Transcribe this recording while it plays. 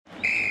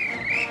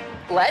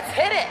Let's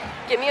hit it.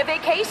 Give me a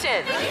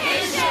vacation.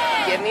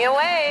 Vacation! Give me a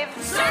wave.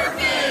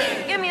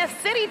 Surfing! Give me a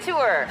city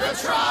tour. The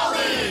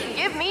trolley!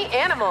 Give me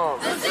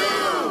animals. The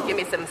zoo! Give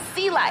me some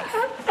sea life.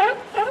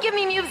 Give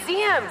me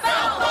museums.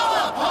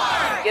 Balboa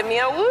Park! Give me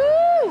a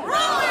woo!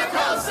 Roller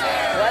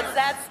coaster! What's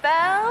that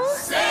spell?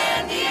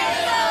 San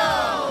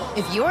Diego!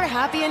 If you're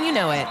happy and you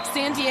know it,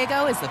 San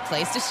Diego is the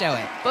place to show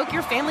it. Book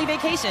your family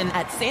vacation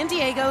at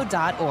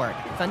sandiego.org.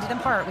 Funded in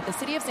part with the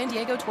City of San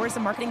Diego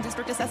Tourism Marketing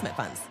District Assessment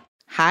Funds.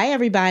 Hi,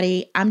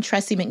 everybody. I'm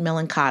Tressie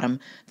McMillan Cottom,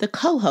 the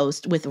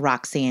co-host with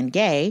Roxane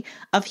Gay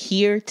of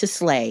Here to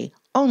Slay,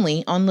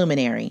 only on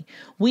Luminary.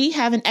 We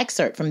have an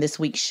excerpt from this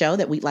week's show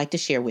that we'd like to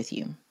share with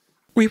you.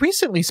 We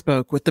recently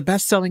spoke with the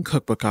best-selling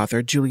cookbook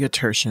author Julia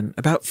Turshen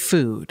about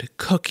food,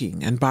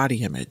 cooking, and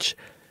body image.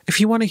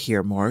 If you want to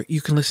hear more, you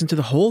can listen to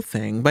the whole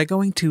thing by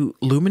going to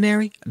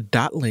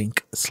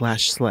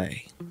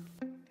luminary.link/slay.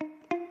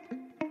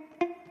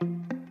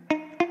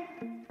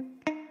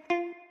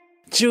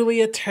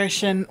 Julia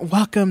Turshen,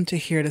 welcome to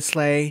Here to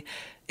Slay.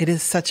 It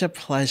is such a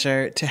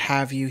pleasure to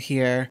have you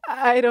here.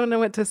 I don't know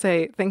what to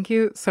say. Thank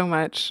you so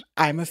much.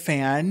 I'm a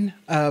fan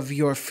of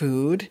your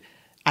food.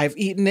 I've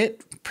eaten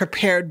it,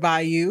 prepared by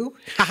you.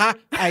 Haha,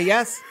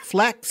 yes,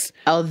 flex.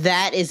 Oh,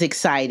 that is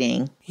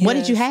exciting. Yes. What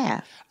did you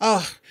have?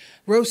 Oh,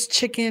 roast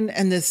chicken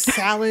and this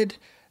salad.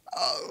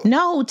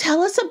 No,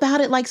 tell us about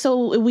it like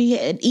so we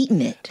had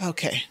eaten it.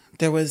 Okay,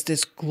 there was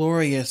this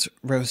glorious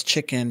roast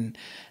chicken.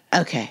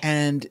 Okay.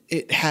 And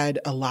it had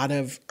a lot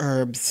of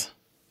herbs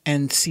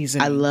and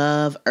seasoning. I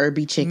love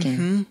herby chicken.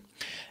 Mm-hmm.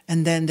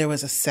 And then there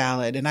was a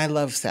salad, and I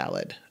love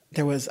salad.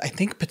 There was, I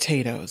think,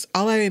 potatoes.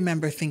 All I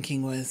remember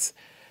thinking was,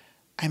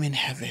 I'm in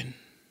heaven,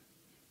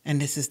 and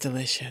this is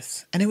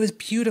delicious. And it was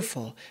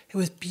beautiful. It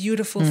was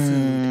beautiful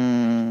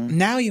food.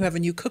 Now you have a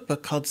new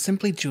cookbook called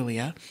Simply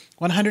Julia,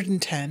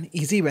 110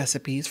 Easy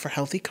Recipes for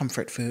Healthy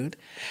Comfort Food.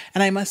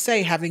 And I must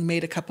say, having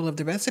made a couple of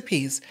the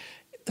recipes,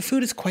 the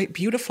food is quite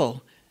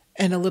beautiful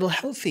and a little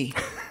healthy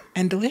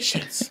and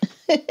delicious.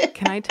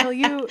 Can I tell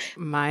you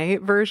my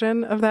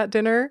version of that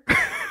dinner?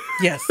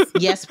 Yes.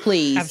 Yes,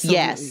 please. Absolutely.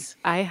 Yes.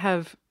 I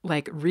have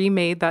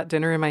remade that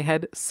dinner in my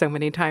head so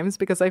many times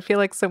because I feel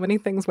like so many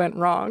things went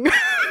wrong.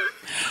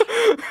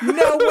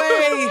 No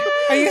way.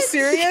 Are you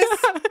serious?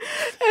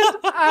 And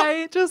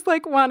I just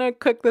want to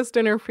cook this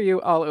dinner for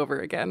you all over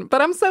again.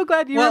 But I'm so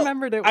glad you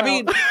remembered it well. I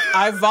mean,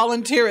 I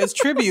volunteer as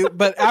tribute,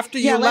 but after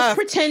you let's left.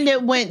 pretend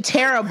it went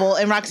terrible.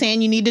 And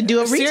Roxane, you need to do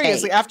a retake.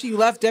 Seriously, after you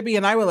left, Debbie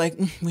and I were like,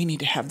 we need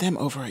to have them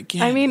over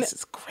again. I mean, this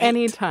is great.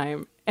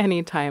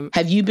 anytime.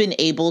 Have you been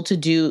able to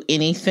do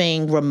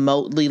anything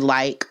remotely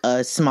like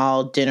a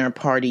small dinner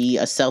party,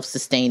 a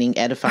self-sustaining,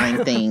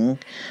 edifying thing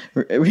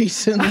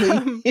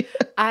recently?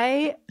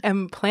 I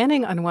am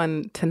planning on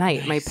one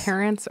tonight. Nice. My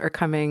parents are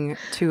coming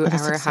to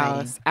our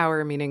house.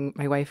 Our meaning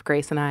my wife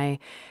Grace and I.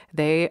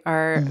 They're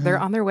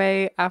on their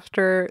way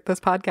after this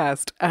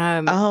podcast.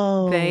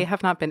 They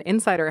have not been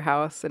inside our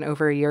house in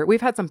over a year.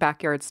 We've had some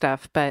backyard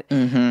stuff, but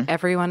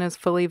everyone is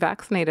fully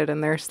vaccinated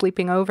and they're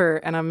sleeping over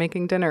and I'm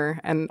making dinner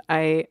and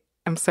I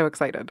am so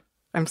excited.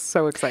 I'm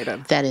so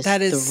excited. That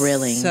is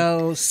thrilling.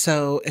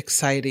 So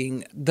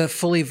exciting. The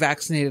fully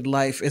vaccinated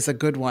life is a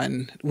good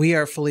one. We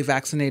are fully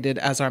vaccinated,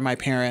 as are my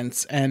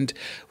parents. And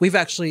we've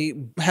actually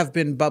have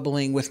been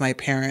bubbling with my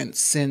parents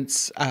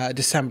since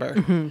December.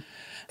 Mm-hmm.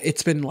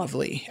 It's been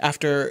lovely.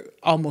 After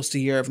almost a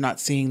year of not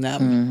seeing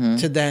them,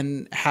 to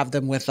then have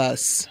them with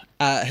us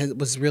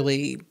was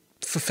really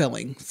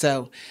fulfilling.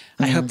 So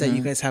I hope that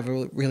you guys have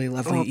a really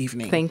lovely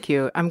evening. Thank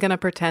you. I'm going to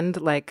pretend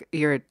like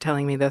you're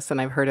telling me this and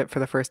I've heard it for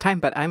the first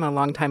time, but I'm a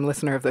longtime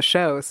listener of the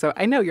show. So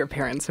I know your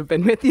parents have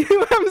been with you.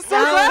 I'm so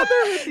glad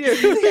they're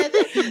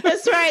with you.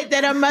 That's right.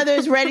 That our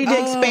mother's ready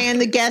to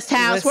expand the guest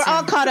house. Listen, we're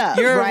all caught up.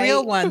 You're right? a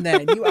real one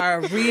then. You are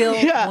a real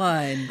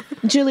one.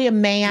 Julia,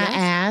 may I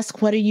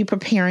ask, what are you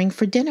preparing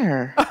for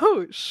dinner?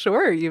 Oh,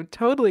 sure. You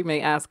totally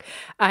may ask.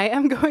 I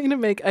am going to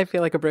make, I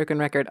feel like a broken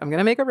record. I'm going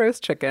to make a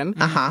roast chicken.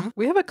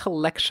 We have a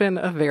collection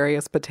of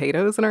various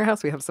potatoes in our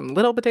house. We have some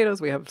little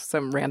potatoes. We have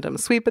some random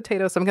sweet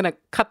potatoes. So I'm going to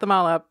cut them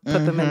all up,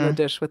 put them in the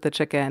dish with the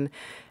chicken.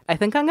 I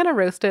think I'm going to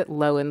roast it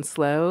low and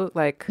slow.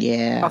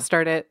 I'll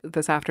start it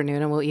this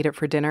afternoon and we'll eat it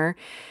for dinner.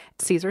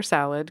 Caesar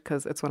salad,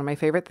 because it's one of my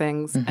favorite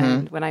things.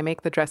 And when I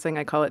make the dressing,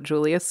 I call it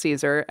Julius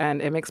Caesar, and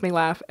it makes me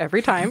laugh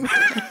every time.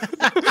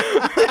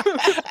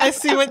 I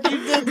see what you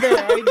did there.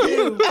 I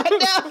do. I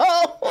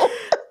know.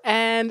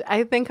 And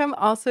I think I'm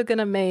also going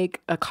to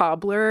make a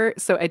cobbler.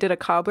 So I did a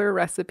cobbler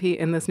recipe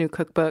in this new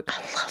cookbook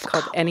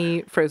called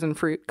Any Frozen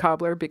Fruit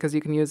Cobbler because you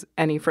can use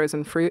any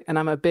frozen fruit. And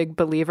I'm a big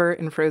believer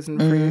in frozen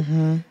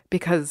fruit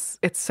because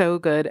it's so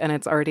good and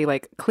it's already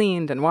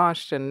cleaned and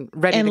washed and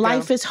ready to go. And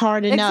life is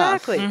hard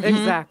enough.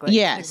 Exactly.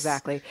 Yes.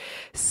 Exactly.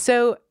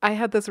 So I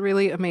had this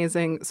really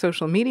amazing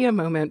social media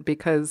moment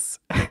because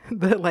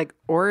the like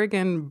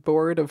Oregon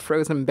Board of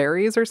Frozen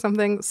Berries or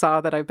something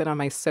saw that I've been on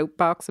my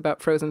soapbox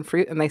about frozen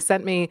fruit, and they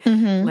sent me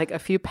like a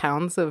few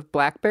pounds of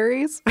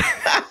blackberries.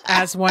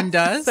 As one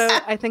does. So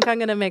I think I'm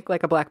going to make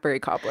like a blackberry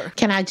cobbler.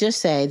 Can I just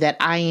say that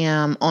I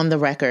am on the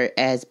record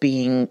as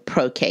being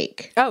pro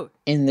cake? Oh.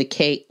 In the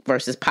cake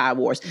versus pie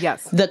wars.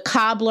 Yes. The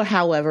cobbler,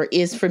 however,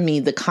 is for me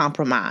the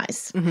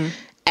compromise.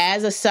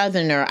 As a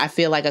Southerner, I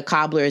feel like a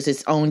cobbler is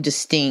its own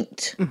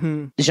distinct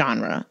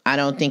genre. I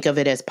don't think of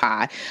it as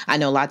pie. I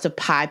know lots of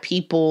pie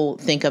people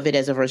think of it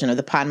as a version of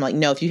the pie. I'm like,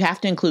 no, if you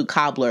have to include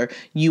cobbler,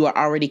 you are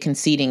already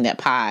conceding that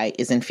pie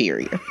is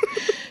inferior.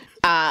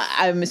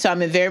 I'm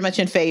very much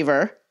in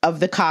favor of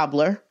the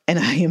cobbler, and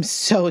I am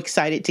so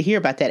excited to hear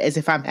about that, as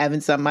if I'm having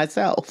some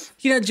myself.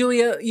 You know,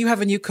 Julia, you have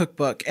a new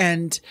cookbook,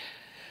 and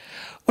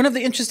one of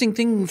the interesting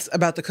things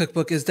about the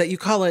cookbook is that you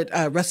call it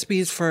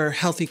Recipes for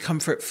Healthy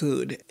Comfort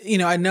Food. You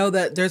know, I know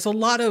that there's a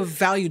lot of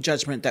value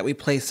judgment that we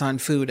place on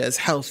food as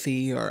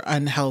healthy or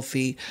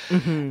unhealthy.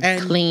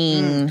 And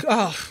Clean.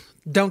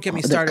 Don't get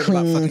me started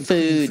about fucking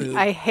clean food.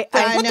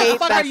 What the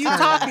fuck are you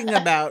talking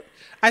about?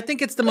 I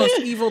think it's the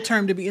most evil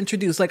term to be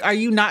introduced. Like, are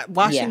you not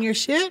washing your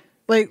shit?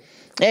 Like,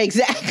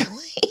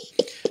 exactly.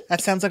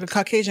 That sounds like a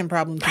Caucasian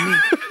problem to me.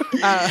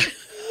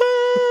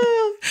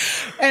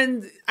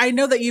 And I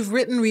know that you've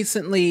written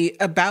recently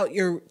about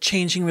your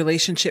changing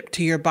relationship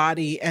to your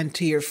body and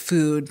to your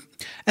food.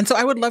 And so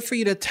I would love for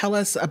you to tell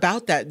us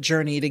about that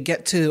journey to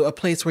get to a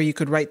place where you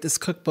could write this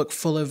cookbook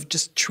full of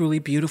just truly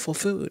beautiful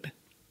food.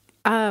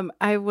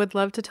 I would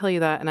love to tell you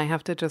that. And I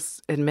have to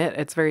just admit,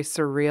 it's very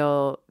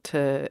surreal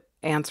to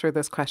answer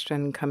this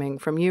question coming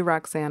from you,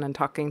 Roxanne, and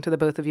talking to the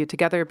both of you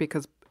together,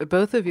 because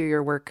both of you,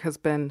 your work has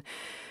been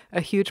a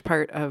huge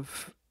part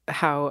of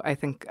how I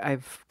think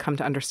I've come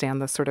to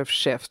understand this sort of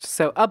shift.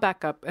 So I'll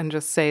back up and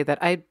just say that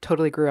I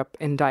totally grew up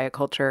in diet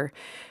culture.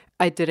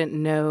 I didn't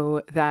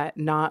know that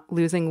not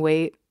losing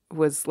weight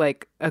was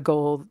like a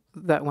goal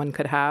that one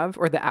could have,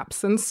 or the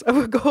absence of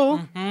a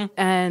goal.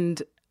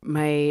 And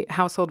my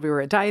household, we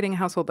were a dieting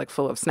household, like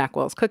full of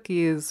Snackwell's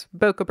cookies,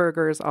 Boca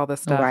burgers, all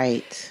this stuff.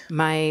 Right.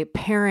 My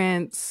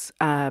parents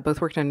both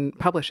worked in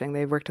publishing.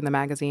 They worked in the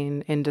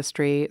magazine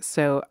industry.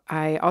 So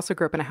I also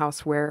grew up in a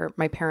house where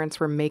my parents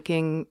were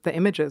making the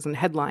images and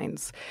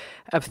headlines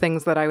of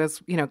things that I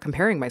was,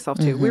 comparing myself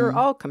to. We were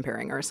all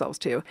comparing ourselves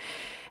to.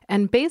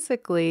 And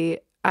basically,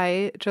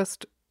 I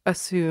just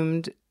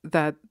assumed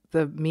that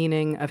the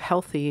meaning of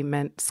healthy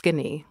meant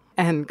skinny.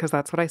 And because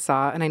that's what I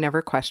saw, and I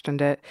never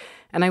questioned it.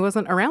 And I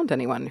wasn't around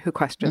anyone who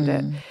questioned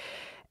it.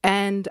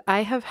 And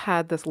I have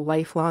had this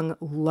lifelong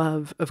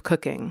love of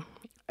cooking.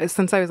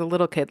 Since I was a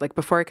little kid, like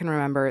before I can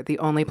remember, the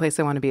only place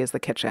I want to be is the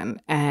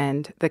kitchen.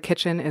 And the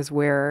kitchen is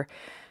where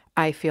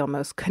I feel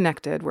most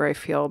connected, where I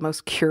feel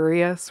most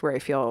curious, where I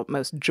feel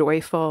most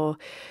joyful,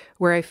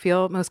 where I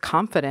feel most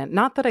confident.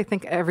 Not that I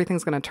think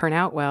everything's going to turn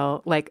out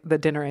well, like the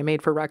dinner I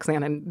made for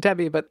Roxanne and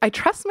Debbie, but I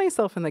trust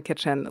myself in the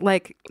kitchen.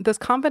 Like, this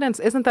confidence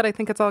isn't that I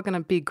think it's all going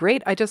to be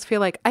great. I just feel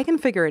like I can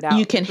figure it out.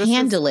 You can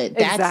handle it.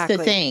 That's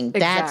the thing.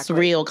 That's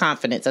real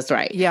confidence. That's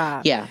right.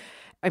 Yeah.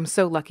 I'm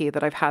so lucky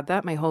that I've had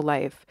that my whole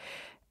life.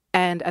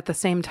 And at the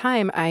same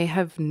time, I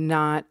have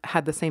not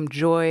had the same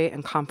joy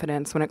and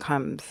confidence when it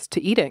comes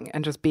to eating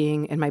and just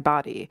being in my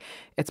body.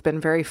 It's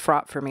been very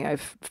fraught for me.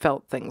 I've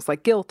felt things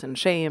like guilt and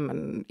shame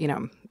and,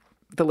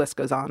 the list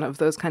goes on of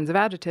those kinds of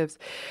adjectives.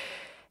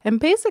 And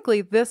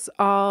basically, this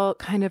all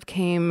kind of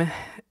came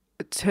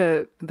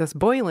to this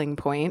boiling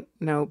point,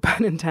 no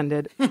pun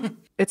intended.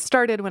 It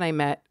started when I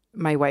met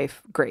my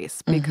wife,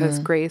 Grace, because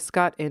Grace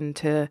got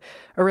into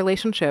a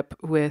relationship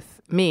with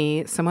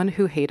me, someone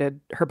who hated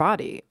her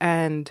body.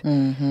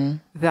 And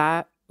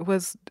that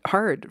was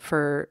hard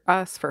for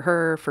us, for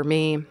her, for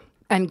me.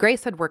 And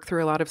Grace had worked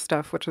through a lot of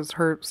stuff, which is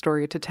her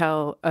story to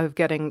tell, of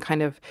getting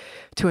kind of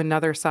to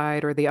another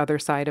side or the other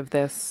side of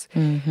this.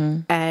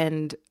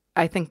 And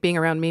I think being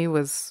around me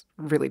was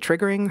really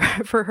triggering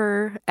for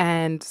her.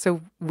 And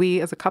so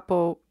we as a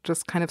couple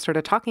just kind of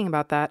started talking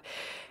about that.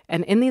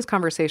 And in these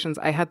conversations,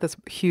 I had this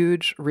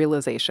huge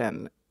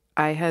realization.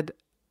 I had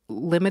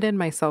limited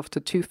myself to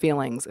two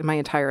feelings in my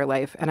entire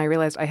life, and I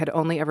realized I had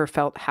only ever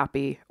felt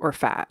happy or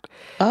fat.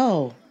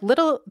 Oh.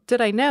 Little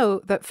did I know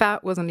that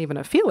fat wasn't even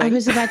a feeling. I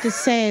was about to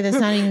say, that's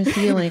not even a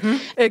feeling.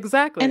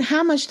 Exactly. And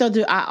how much, though,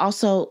 do I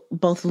also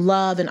both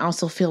love and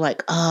also feel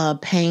like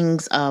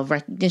pangs of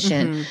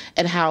recognition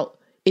and how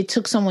it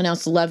took someone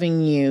else loving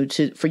you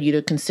for you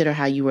to consider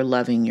how you were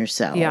loving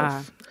yourself.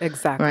 Yeah,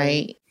 exactly.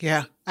 Right?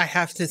 Yeah. I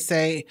have to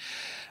say,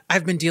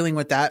 I've been dealing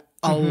with that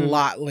a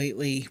lot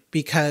lately,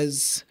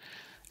 because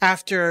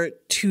after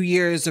 2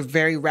 years of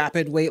very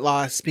rapid weight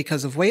loss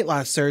because of weight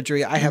loss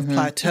surgery, I have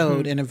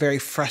plateaued in a very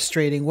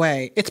frustrating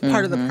way. It's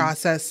part of the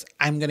process.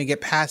 I'm going to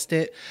get past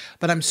it,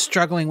 but I'm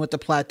struggling with the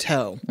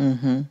plateau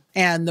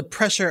and the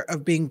pressure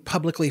of being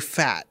publicly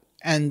fat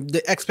and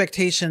the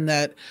expectation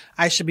that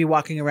I should be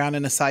walking around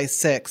in a size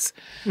 6.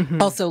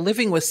 Also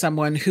living with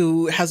someone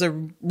who has a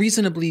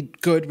reasonably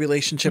good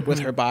relationship with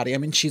her body. I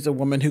mean, she's a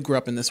woman who grew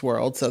up in this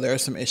world, so there are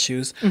some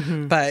issues,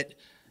 but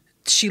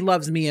she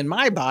loves me and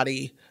my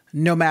body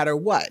no matter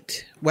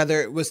what.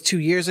 whether it was 2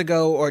 years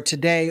ago or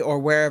today or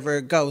wherever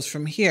it goes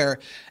from here.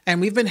 And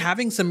we've been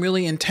having some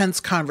really intense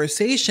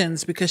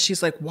conversations because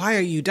she's like, why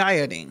are you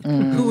dieting?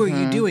 Who are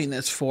you doing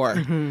this for?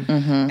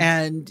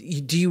 And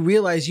do you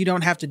realize you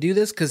don't have to do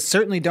this? Because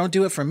certainly don't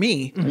do it for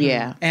me.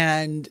 Yeah.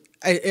 And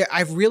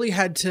I've really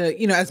had to,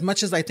 as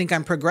much as I think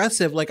I'm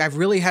progressive, like I've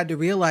really had to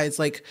realize,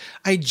 like,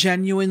 I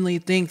genuinely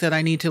think that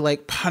I need to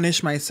like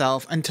punish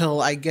myself until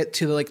I get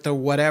to like the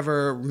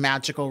whatever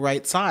magical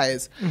right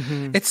size.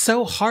 It's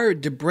so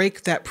hard to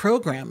break that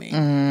programming.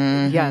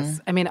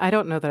 Yes. I mean, I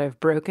don't know that I've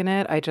broken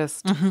it. I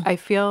just, I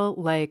feel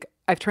like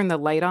I've turned the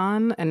light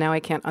on and now I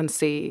can't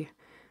unsee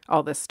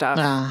all this stuff.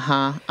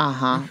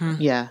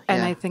 Yeah.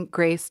 And I think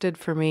Grace did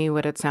for me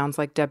what it sounds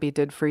like Debbie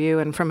did for you.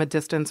 And from a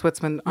distance, what's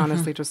been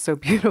honestly just so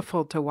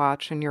beautiful to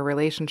watch in your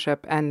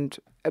relationship, and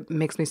it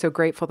makes me so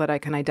grateful that I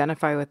can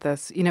identify with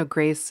this.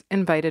 Grace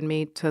invited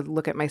me to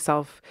look at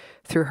myself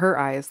through her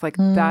eyes. Like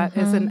that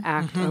is an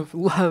act of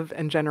love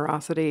and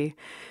generosity.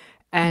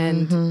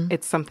 And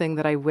it's something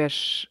that I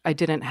wish I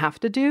didn't have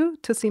to do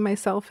to see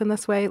myself in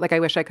this way. Like I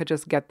wish I could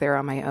just get there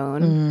on my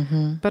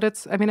own. But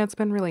it's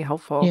been really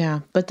helpful. Yeah.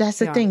 But that's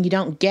the thing. You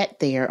don't get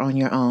there on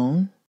your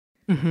own.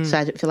 So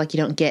I feel like you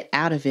don't get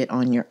out of it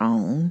on your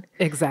own.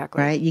 Exactly.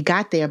 Right? You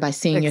got there by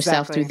seeing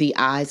yourself through the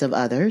eyes of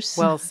others.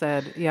 Well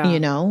said. Yeah.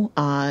 So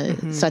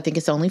I think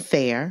it's only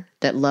fair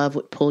that love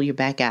would pull you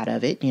back out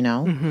of it,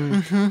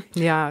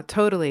 Yeah,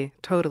 totally.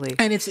 Totally.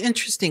 And it's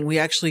interesting. We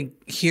actually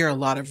hear a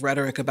lot of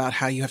rhetoric about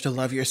how you have to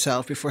love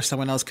yourself before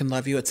someone else can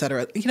love you, et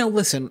cetera.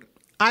 Listen,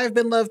 I've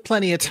been loved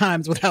plenty of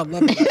times without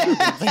loving anything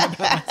about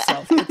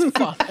myself. It's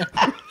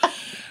fine.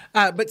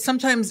 But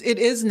sometimes it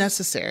is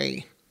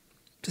necessary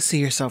to see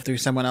yourself through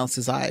someone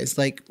else's eyes.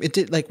 Like it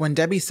did, like when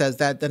Debbie says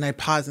that, then I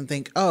pause and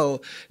think,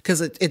 because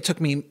it took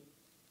me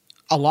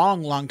a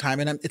long, long time,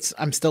 and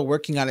I'm still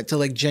working on it to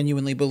like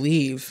genuinely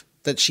believe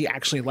that she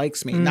actually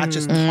likes me, not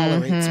just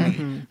tolerates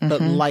me, but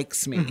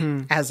likes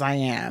me as I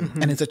am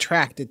and is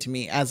attracted to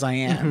me as I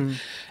am.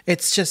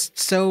 It's just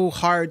so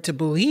hard to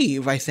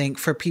believe, I think,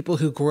 for people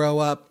who grow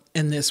up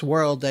in this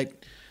world that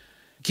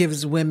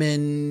gives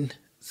women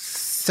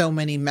so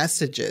many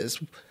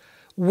messages.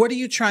 What are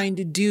you trying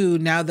to do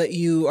now that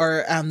you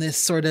are on this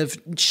sort of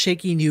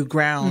shaky new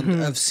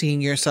ground of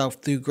seeing yourself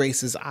through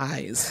Grace's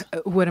eyes?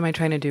 What am I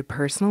trying to do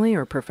personally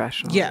or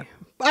professionally? Yeah,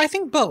 I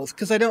think both.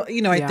 Because I don't,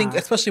 I think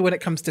especially when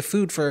it comes to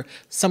food for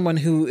someone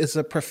who is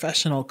a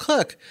professional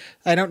cook,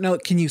 I don't know,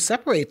 can you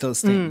separate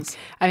those things?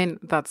 I mean,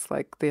 that's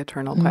like the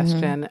eternal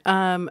question.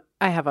 I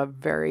have a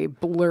very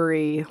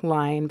blurry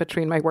line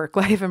between my work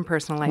life and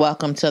personal life.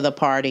 Welcome to the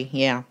party.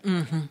 Yeah.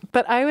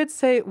 But I would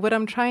say what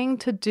I'm trying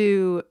to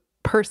do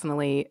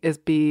personally is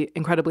be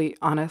incredibly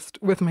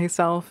honest with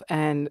myself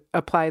and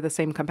apply the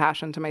same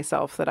compassion to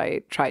myself that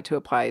I try to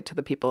apply to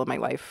the people in my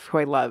life who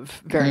I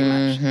love very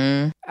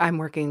much. I'm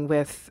working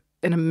with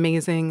an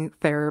amazing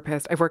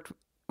therapist. I've worked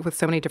with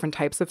so many different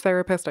types of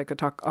therapists. I could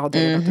talk all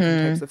day about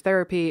different types of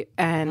therapy.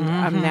 And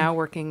I'm now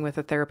working with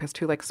a therapist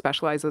who like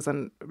specializes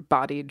in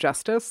body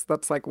justice.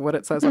 That's like what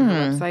it says on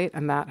her website.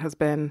 And that has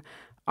been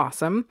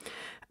awesome.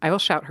 I will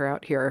shout her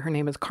out here. Her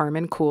name is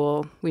Carmen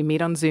Cool. We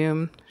meet on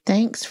Zoom.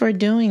 Thanks for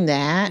doing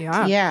that.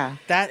 Yeah.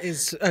 That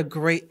is a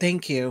great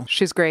thank you.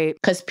 She's great.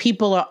 Because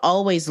people are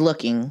always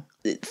looking,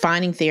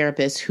 finding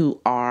therapists who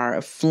are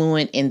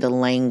fluent in the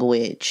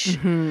language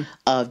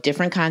of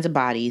different kinds of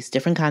bodies,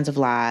 different kinds of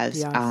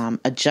lives,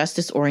 a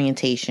justice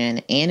orientation,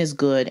 and is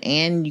good,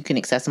 and you can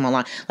access them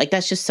online. Like,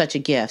 that's just such a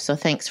gift. So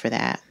thanks for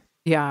that.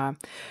 Yeah,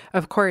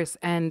 of course.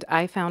 And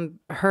I found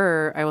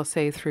her, I will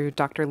say, through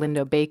Dr.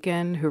 Lindo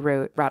Bacon, who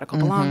wrote Radical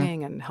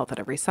Belonging and Health at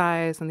Every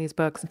Size and these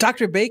books.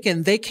 Dr.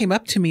 Bacon, they came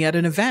up to me at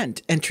an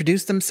event,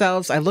 introduced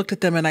themselves. I looked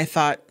at them and I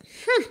thought,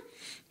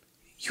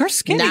 you're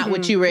skinny. Not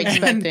what you were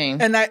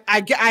expecting. And I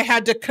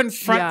had to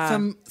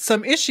confront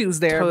some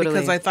issues there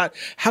because I thought,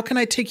 how can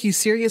I take you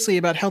seriously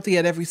about Healthy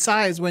at Every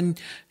Size when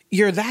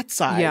you're that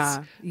size?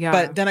 Yeah.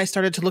 But then I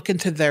started to look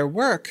into their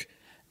work,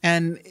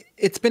 and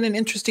it's been an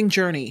interesting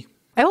journey.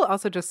 I will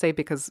also just say,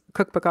 because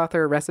cookbook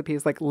author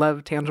recipes like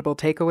love tangible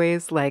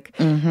takeaways, like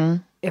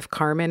if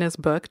Carmen is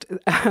booked,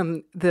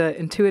 the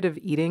Intuitive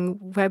Eating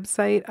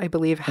website, I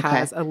believe,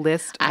 has a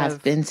list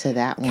I've been to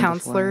that one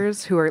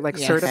counselors who are like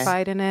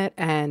certified in it.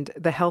 And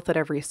the Health at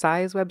Every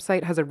Size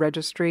website has a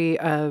registry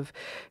of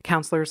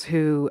counselors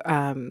who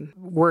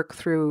work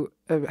through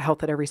a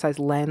Health at Every Size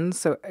lens.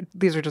 So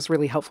these are just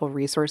really helpful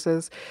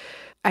resources.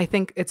 I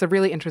think it's a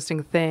really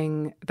interesting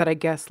thing that I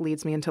guess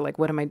leads me into like,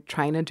 what am I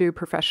trying to do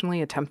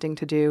professionally, attempting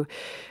to do?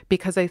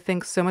 Because I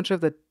think so much of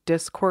the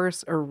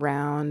discourse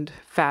around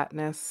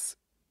fatness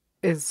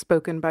is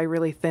spoken by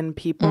really thin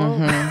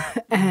people.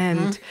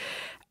 And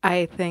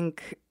I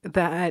think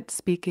that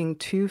speaking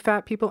to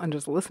fat people and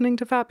just listening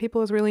to fat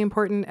people is really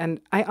important. And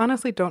I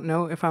honestly don't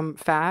know if I'm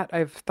fat.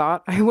 I've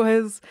thought I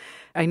was.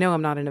 I know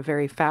I'm not in a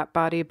very fat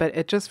body, but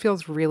it just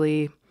feels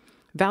really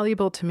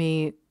valuable to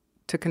me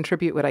to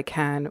contribute what I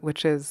can,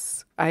 which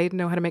is I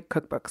know how to make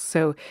cookbooks.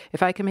 So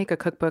if I can make a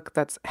cookbook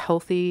that's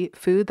healthy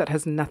food that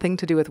has nothing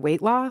to do with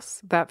weight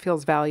loss, that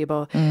feels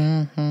valuable.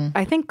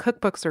 I think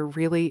cookbooks are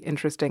really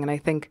interesting, and I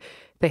think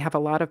they have a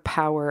lot of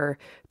power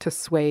to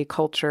sway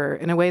culture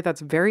in a way that's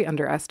very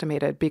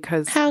underestimated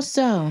because... How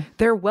so?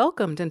 They're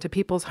welcomed into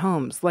people's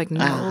homes like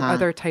no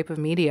other type of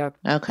media.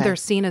 Okay. They're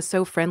seen as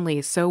so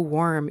friendly, so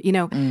warm. You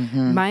know,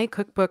 my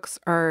cookbooks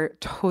are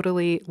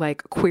totally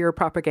like queer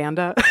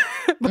propaganda,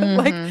 but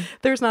like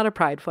there's not a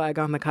pride flag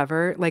on the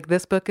cover. Like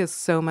this book is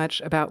so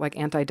much about like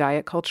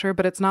anti-diet culture,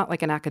 but it's not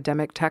like an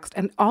academic text.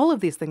 And all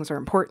of these things are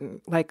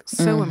important, like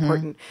so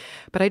important.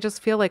 But I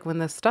just feel like when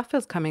this stuff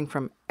is coming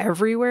from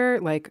everywhere,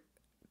 like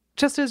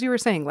just as you were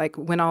saying, like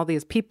when all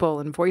these people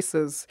and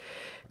voices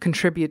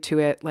contribute to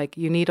it, like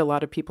you need a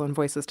lot of people and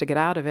voices to get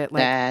out of it.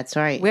 Like, that's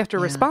right. We have to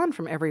respond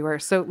from everywhere.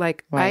 So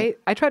like I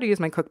try to use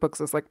my cookbooks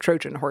as like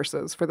Trojan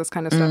horses for this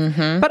kind of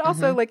stuff. But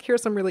also like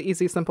here's some really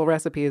easy, simple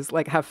recipes,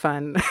 like have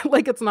fun.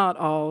 Like it's not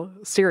all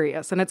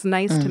serious. And it's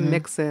nice to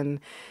mix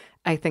in,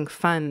 I think,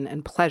 fun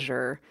and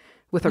pleasure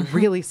with a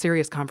really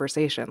serious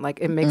conversation. Like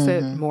it makes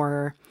it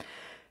more...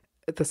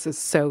 This is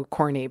so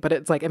corny, but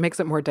it's like it makes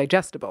it more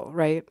digestible,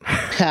 right?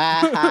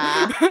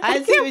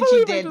 I see what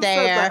you did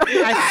there.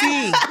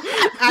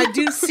 I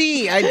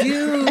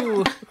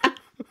do.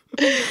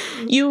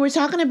 You were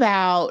talking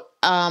about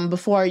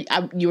before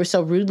you were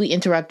so rudely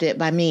interrupted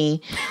by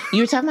me.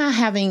 You were talking about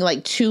having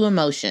like two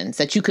emotions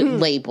that you could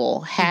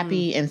label,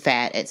 happy and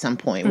fat, at some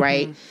point,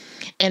 right?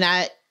 And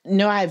I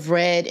know I've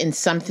read in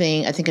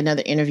something, I think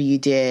another interview you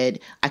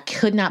did, I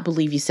could not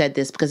believe you said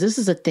this because this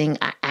is a thing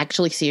I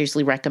actually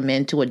seriously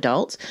recommend to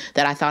adults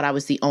that I thought I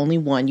was the only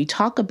one. You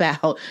talk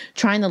about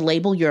trying to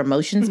label your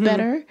emotions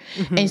better.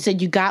 And you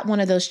said you got one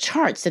of those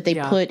charts that they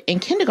put in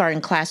kindergarten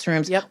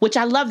classrooms, which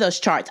I love those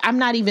charts. I'm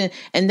not even,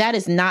 and that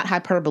is not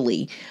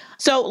hyperbole.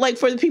 So like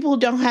for the people who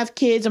don't have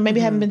kids or maybe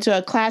haven't been to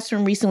a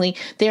classroom recently,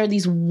 there are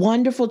these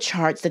wonderful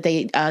charts that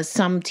they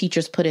some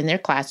teachers put in their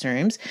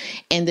classrooms.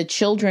 And the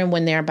children,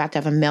 when they're about to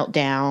have a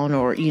meltdown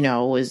or, you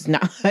know, is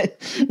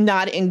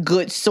not in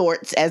good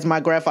sorts, as my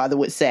grandfather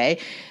would say,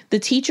 the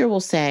teacher will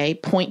say,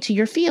 point to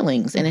your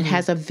feelings. And it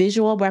has a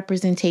visual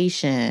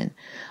representation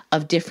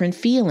of different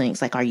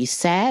feelings. Like, are you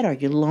sad? Are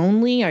you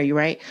lonely? Are you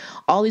right?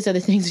 All these other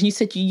things. And you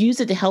said you use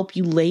it to help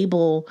you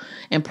label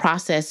and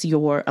process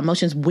your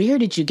emotions. Where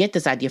did you get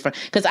this idea from?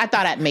 Because I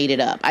thought I'd made it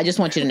up. I just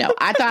want you to know.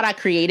 I thought I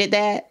created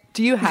that.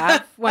 Do you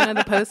have one of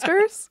the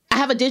posters? I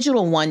have a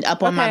digital one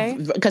up on my,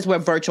 because we're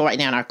virtual right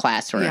now in our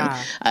classroom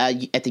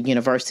at the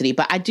university.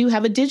 But I do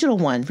have a digital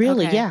one.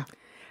 Really,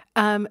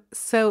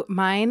 So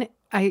mine,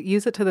 I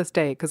use it to this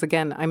day because,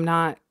 again, I'm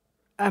not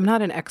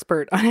an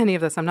expert on any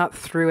of this. I'm not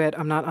through it.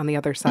 I'm not on the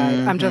other side.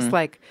 I'm just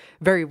like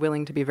very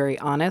willing to be very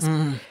honest.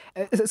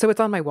 So it's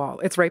on my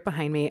wall. It's right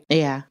behind me.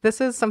 Yeah. This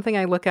is something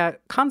I look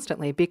at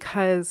constantly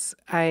because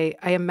I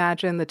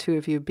imagine the two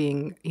of you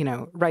being, you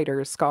know,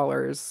 writers,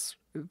 scholars,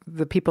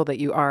 the people that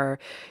you are,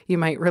 you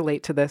might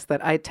relate to this,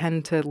 that I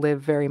tend to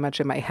live very much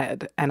in my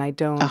head and I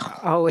don't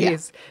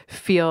always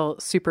feel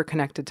super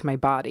connected to my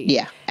body.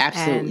 Yeah,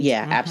 absolutely.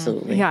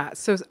 Absolutely. Yeah.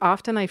 So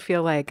often I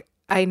feel like,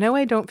 I know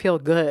I don't feel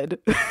good,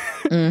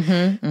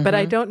 but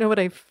I don't know what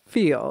I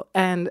feel.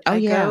 And I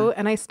go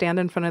and I stand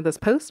in front of this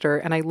poster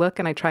and I look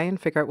and I try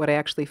and figure out what I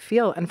actually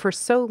feel. And for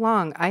so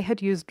long, I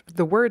had used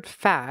the word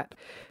fat,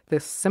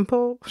 this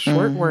simple,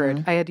 short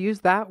word. I had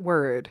used that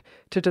word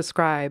to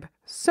describe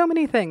so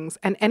many things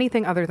and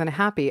anything other than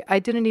happy. I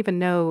didn't even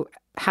know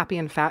happy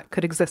and fat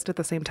could exist at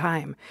the same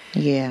time.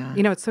 Yeah.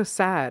 You know, it's so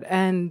sad.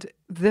 And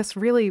this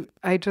really,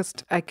 I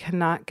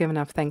cannot give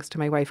enough thanks to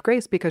my wife,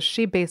 Grace, because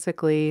she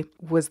basically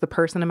was the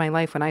person in my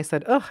life when I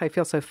said, oh, I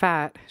feel so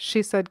fat.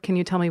 She said, can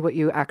you tell me what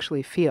you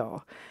actually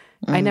feel?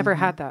 I never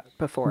had that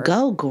before.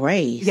 Go,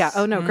 Grace. Yeah.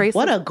 Oh, no, Grace.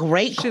 What a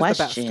great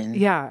question.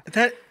 Yeah.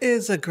 That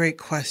is a great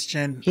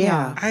question.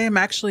 Yeah. I am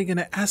actually going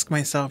to ask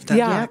myself that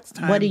next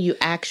time. What do you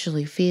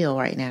actually feel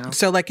right now?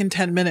 So like in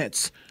 10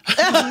 minutes.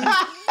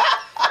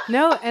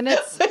 No, and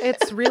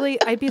it's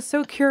really, I'd be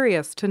so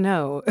curious to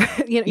know.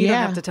 You don't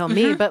have to tell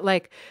me, but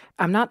like,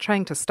 I'm not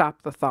trying to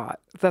stop the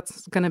thought.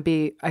 That's going to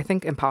be, I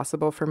think,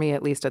 impossible for me,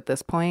 at least at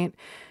this point.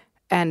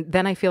 And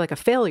then I feel like a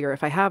failure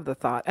if I have the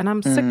thought. And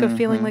I'm sick of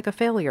feeling like a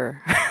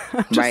failure.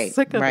 I'm just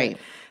sick of it.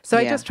 So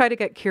I just try to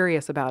get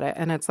curious about it.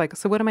 And it's like,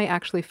 so what am I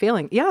actually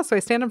feeling? Yeah, so I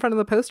stand in front of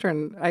the poster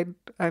and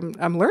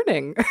I'm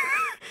learning.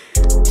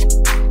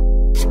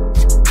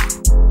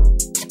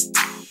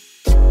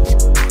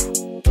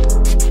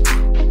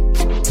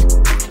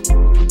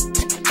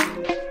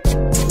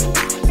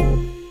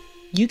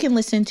 You can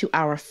listen to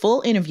our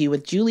full interview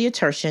with Julia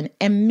Turshen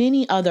and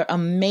many other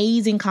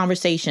amazing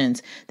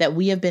conversations that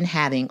we have been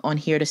having on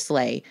Here to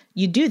Slay.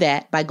 You do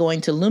that by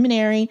going to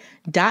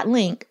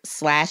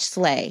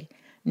luminary.link/slay.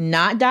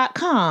 Not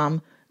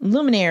 .com,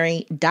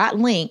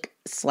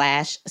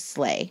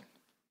 luminary.link/slay.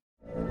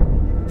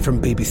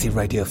 From BBC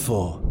Radio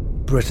 4,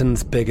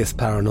 Britain's biggest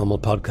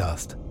paranormal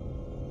podcast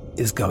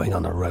is going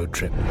on a road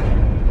trip.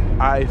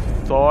 I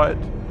thought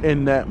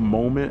in that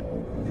moment,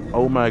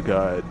 oh my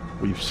God,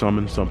 we've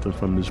summoned something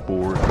from this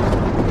board.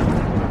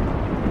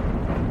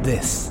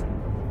 This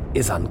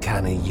is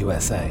Uncanny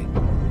USA.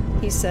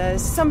 He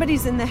says,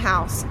 somebody's in the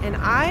house, and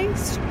I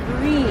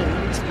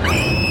screamed.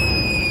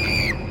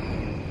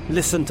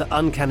 Listen to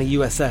Uncanny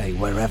USA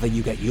wherever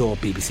you get your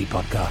BBC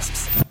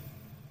podcasts,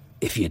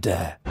 if you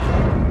dare.